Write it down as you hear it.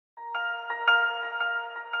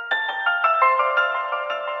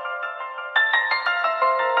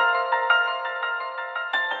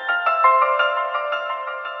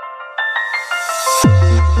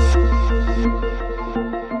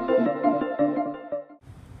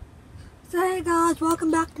guys,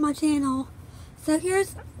 welcome back to my channel. So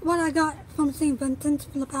here's what I got from St. Vincent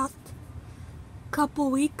for the past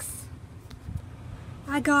couple weeks.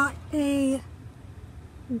 I got a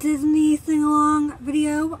Disney sing-along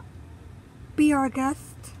video, Be Our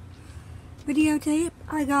Guest videotape.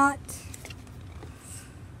 I got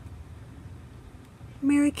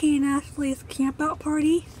Mary Kate and Ashley's Campout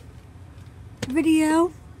Party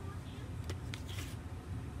video.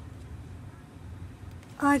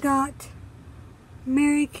 I got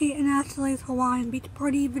Mary Kate and Ashley's Hawaiian Beach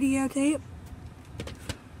Party videotape.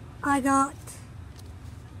 I got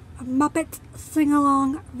a Muppet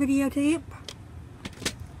sing-along videotape.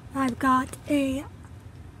 I've got a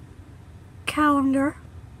calendar.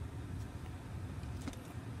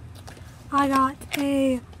 I got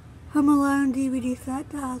a Home Alone DVD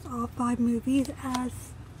set that has all 5 movies as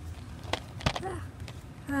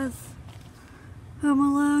Home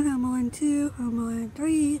Alone, Home Alone 2, Home Alone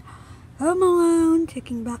 3, Home Alone,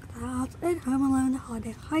 Taking Back the House, and Home Alone, The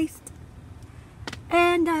Holiday Heist.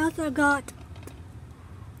 And I also got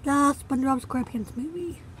the SpongeBob SquarePants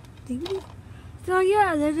movie DVD. So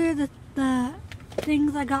yeah, those are the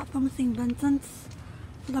things I got from St. Vincent's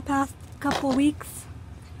for the past couple weeks.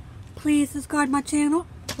 Please subscribe to my channel.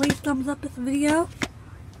 Please thumbs up this video.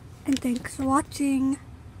 And thanks for watching.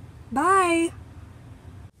 Bye!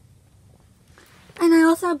 And I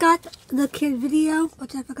also got the kid video,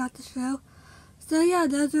 which I forgot to show. So yeah,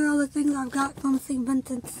 those are all the things I've got from St.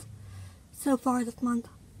 Vincent's so far this month.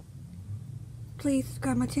 Please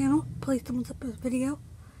subscribe to my channel. Please thumbs up this video.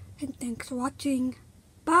 And thanks for watching.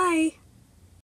 Bye!